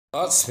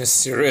God's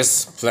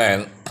mysterious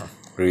plan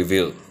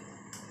revealed.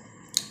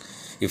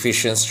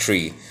 Ephesians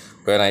 3.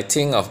 When I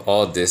think of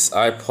all this,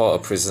 I, Paul, a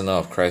prisoner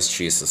of Christ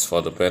Jesus,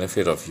 for the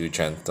benefit of you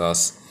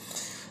Gentiles,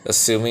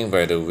 assuming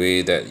by the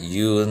way that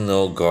you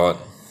know God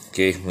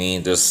gave me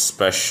the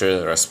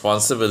special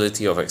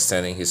responsibility of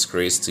extending His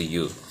grace to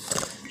you,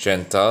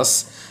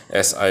 Gentiles,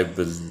 as I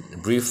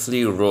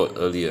briefly wrote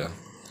earlier.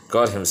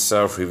 God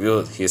Himself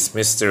revealed His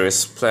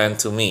mysterious plan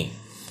to me.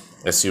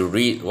 As you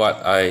read what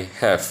I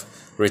have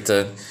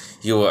written,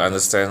 you will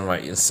understand my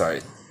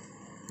insight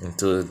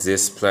into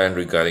this plan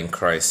regarding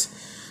Christ.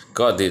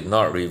 God did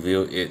not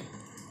reveal it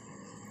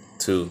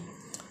to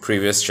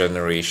previous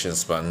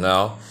generations, but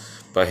now,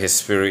 by His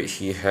Spirit,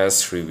 He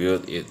has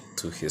revealed it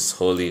to His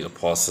holy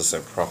apostles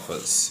and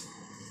prophets.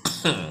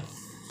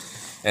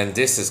 And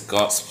this is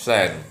God's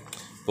plan.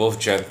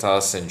 Both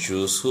Gentiles and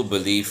Jews who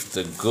believe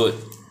the good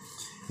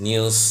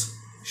news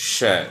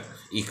shared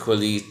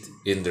equally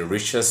in the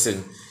riches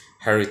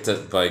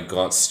inherited by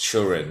God's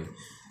children.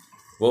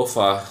 Both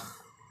are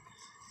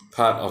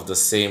part of the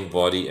same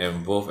body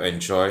and both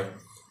enjoy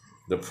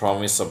the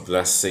promise of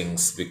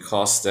blessings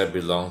because they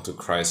belong to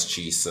Christ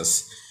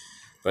Jesus.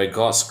 By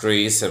God's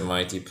grace and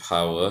mighty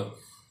power,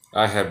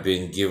 I have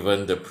been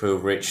given the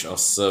privilege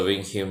of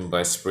serving Him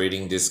by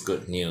spreading this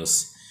good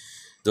news.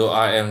 Though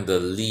I am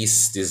the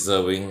least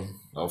deserving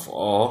of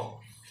all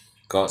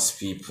God's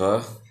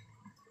people,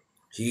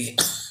 He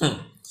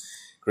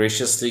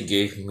graciously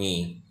gave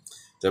me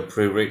the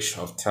privilege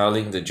of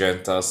telling the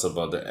Gentiles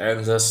about the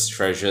endless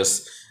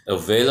treasures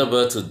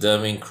available to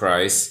them in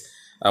Christ.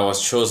 I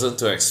was chosen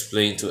to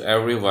explain to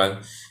everyone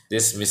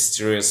this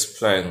mysterious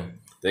plan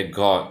that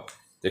God,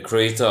 the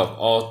creator of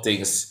all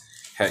things,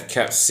 had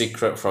kept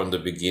secret from the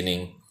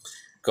beginning.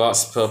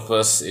 God's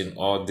purpose in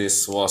all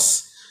this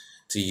was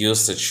to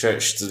use the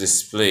church to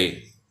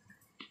display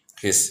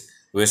His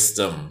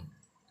wisdom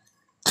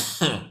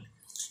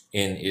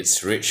in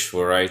its rich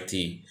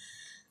variety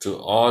to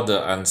all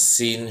the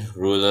unseen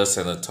rulers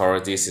and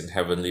authorities in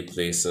heavenly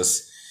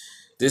places.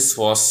 This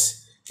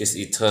was His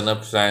eternal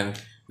plan,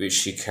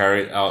 which He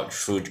carried out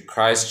through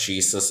Christ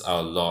Jesus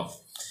our Lord.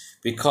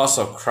 Because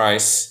of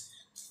Christ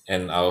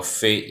and our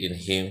faith in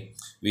Him,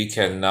 we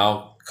can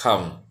now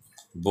come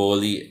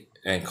boldly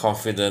and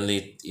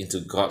confidently into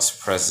God's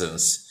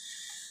presence.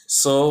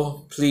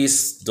 So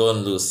please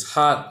don't lose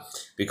heart.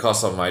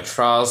 Because of my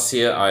trials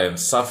here, I am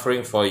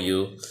suffering for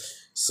you,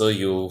 so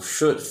you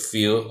should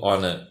feel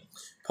honored.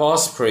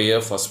 Paul's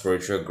prayer for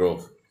spiritual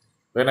growth.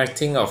 When I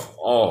think of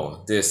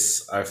all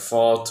this, I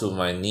fall to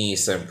my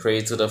knees and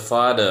pray to the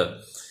Father,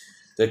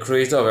 the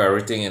creator of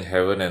everything in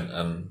heaven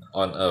and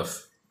on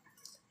earth.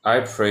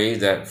 I pray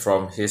that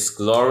from His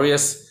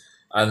glorious,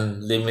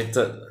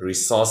 unlimited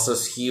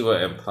resources, He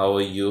will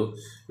empower you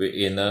with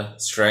inner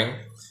strength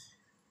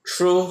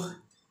through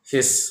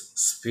His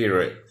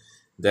Spirit.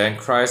 Then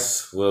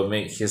Christ will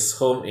make His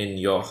home in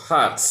your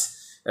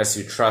hearts as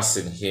you trust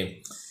in Him.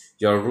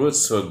 Your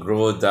roots will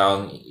grow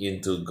down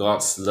into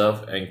God's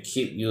love and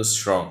keep you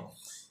strong.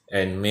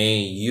 And may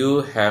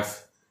you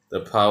have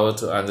the power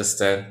to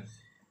understand,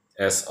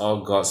 as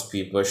all God's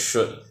people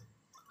should,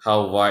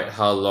 how wide,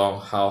 how long,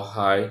 how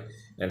high,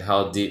 and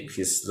how deep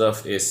His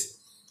love is.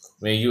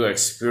 May you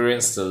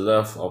experience the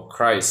love of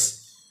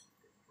Christ.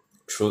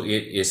 Through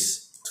it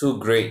is too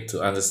great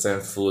to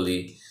understand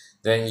fully.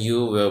 Then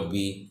you will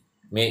be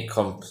made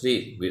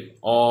complete with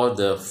all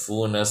the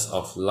fullness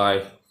of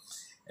life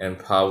and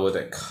power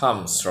that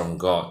comes from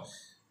God.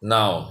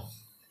 Now,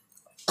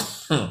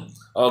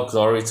 all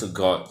glory to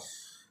God,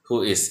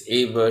 who is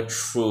able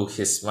through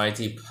His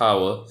mighty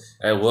power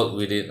at work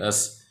within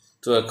us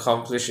to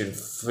accomplish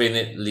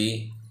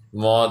infinitely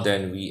more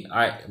than we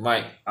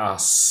might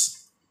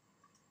ask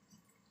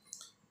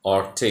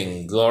or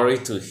think. Glory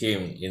to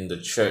Him in the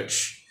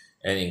church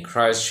and in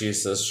Christ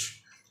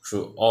Jesus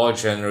through all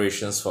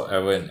generations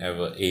forever and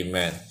ever.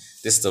 Amen.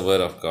 This is the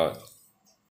word of God.